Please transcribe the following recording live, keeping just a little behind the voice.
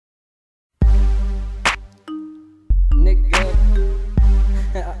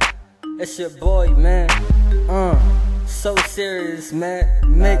It's your boy, man. So serious, man.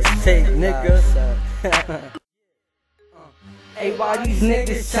 Mixtape, nigga. Hey, why these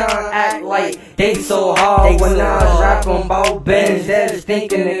niggas tryna act like they so hard? When I was rapping about Benz, they was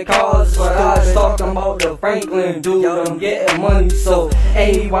thinking it cars, but I was talking about the Franklin dude. I'm getting money, so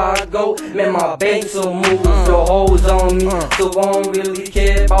anywhere I go, man, my bank so move. The hoes on me, so I don't really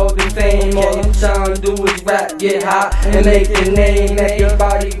care about the fame. All I'm trying to do is rap, get hot, and make a name.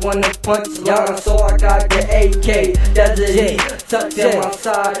 Everybody wanna punch line, so I got the AK. That's a heat, tucked in my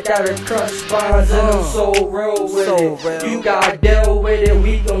side, got a crush spines, and I'm so real with it. You got deal with it,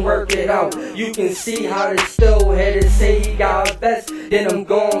 we can work it out. You can see how the still headed say he got best, then I'm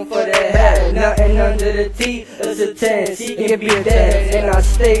going for the head. Nothing under the T, it's a 10. He can be dead, and I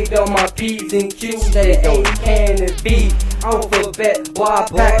stayed on my P's and Q's. The A and the B alphabet, why I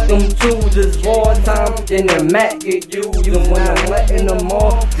pack them too? Just wartime, then the Mac get used. And when I'm letting them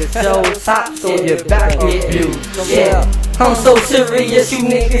off, the cell's hot, so your back get used. Yeah, I'm so serious, you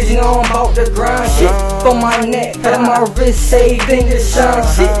niggas know I'm about to grind shit. For my neck, and my wrist, say fingers shine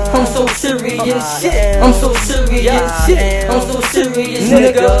shit. I'm so serious shit. I'm so serious shit. I'm so serious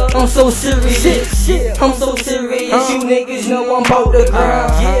nigga. I'm so serious shit. I'm so serious, you niggas know I'm about to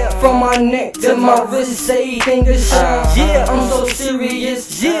grind. From my neck to my wrist, say fingers shine. I'm so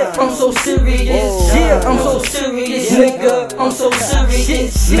serious. I'm so serious. I'm so serious nigga. I'm so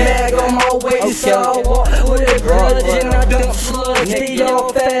serious. Mag on my way, so I walk with a grudge and I don't sludge. They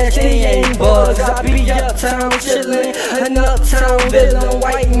all fast, they ain't bugs. I be uptown chillin', an uptown villain.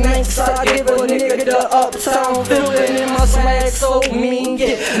 White nights, I give a nigga the uptown feeling. In my swag so mean,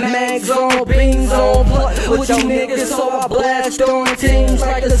 get mags on, beans on, blood with you niggas, so I blast on teams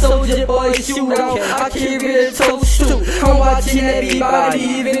like a soldier boy shootout. I carry a toast too. I'm watching everybody,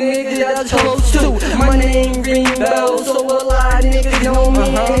 even niggas that's close to. My name ring bells, so a lot of niggas know me.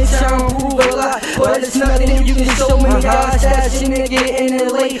 Ain't tryna prove a lot, but it's nothing you can show me. I stash a nigga in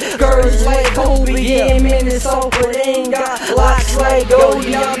LA, girls like Kobe. Yeah, man, it's all, but they ain't got locks like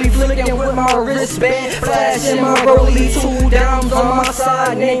Goldie. I be flicking with my wristband, flashing my rollie. 2 dimes on my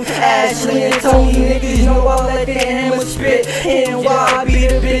side, named Ashley and Tony. Niggas know I let the hammer spit. NY be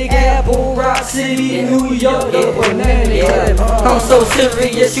the Big Apple, Rock City in New York, the banana. I'm so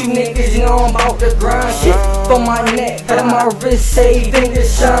serious, you niggas know I'm about to grind shit. For my neck, and my wrist, say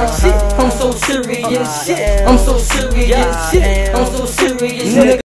fingers shine shit. I'm so serious shit. I'm so serious shit. I'm so serious nigga.